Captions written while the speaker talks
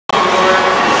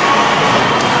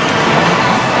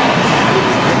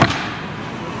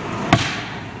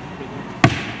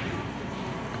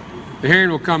The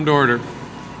hearing will come to order.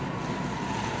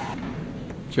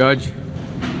 Judge,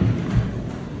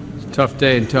 it's a tough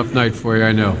day and tough night for you,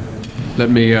 I know.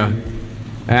 Let me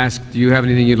ask, do you have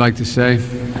anything you'd like to say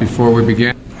before we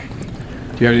begin?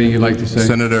 Do you have anything you'd like to say?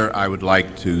 Senator, I would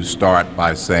like to start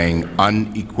by saying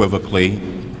unequivocally,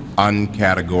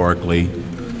 uncategorically,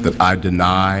 that I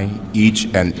deny each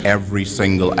and every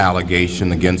single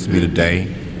allegation against me today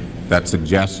that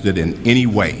suggested in any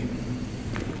way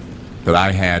that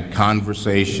I had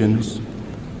conversations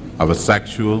of a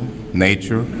sexual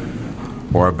nature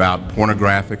or about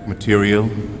pornographic material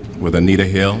with Anita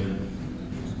Hill.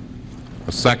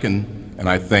 A second, and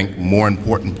I think more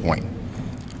important point,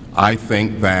 I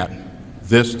think that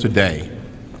this today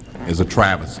is a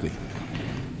travesty.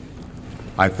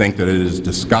 I think that it is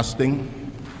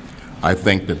disgusting. I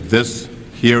think that this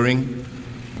hearing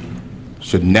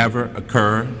should never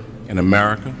occur in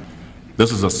America.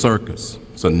 This is a circus.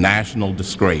 It's a national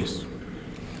disgrace.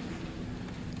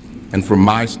 And from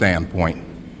my standpoint,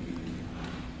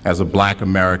 as a black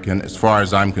American, as far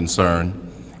as I'm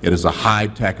concerned, it is a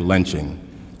high-tech lynching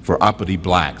for uppity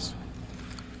blacks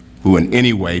who in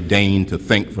any way deign to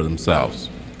think for themselves,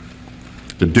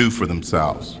 to do for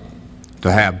themselves,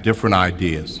 to have different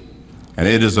ideas. And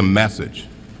it is a message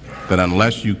that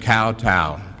unless you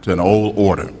kowtow to an old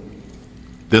order,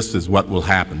 this is what will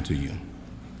happen to you.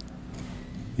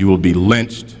 You will be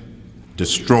lynched,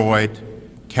 destroyed,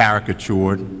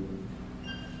 caricatured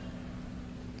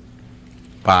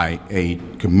by a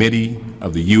committee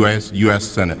of the U.S.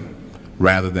 Senate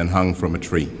rather than hung from a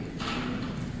tree.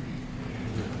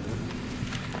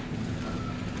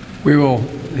 We will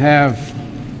have...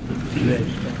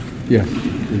 Yes.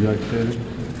 Would you like to say that?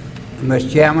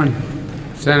 Mr. Chairman,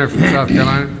 Senator from South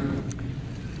Carolina.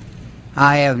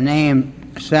 I have named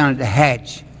Senator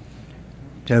Hatch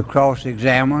to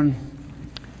cross-examine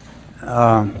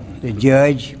the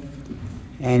judge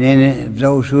and any of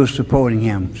those who are supporting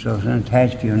him. So, Senator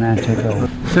Hatch, if you and I take over.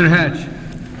 Senator Hatch.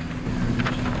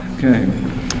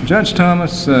 Okay. Judge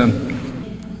Thomas,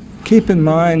 keep in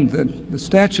mind that the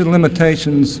statute of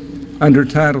limitations under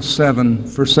Title VII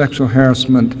for sexual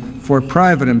harassment for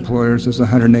private employers is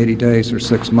 180 days or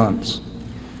 6 months.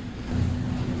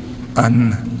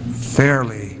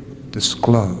 Unfairly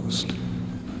disclosed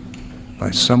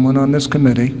by someone on this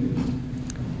committee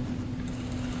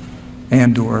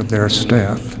and or their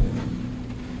staff,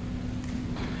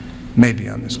 maybe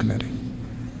on this committee.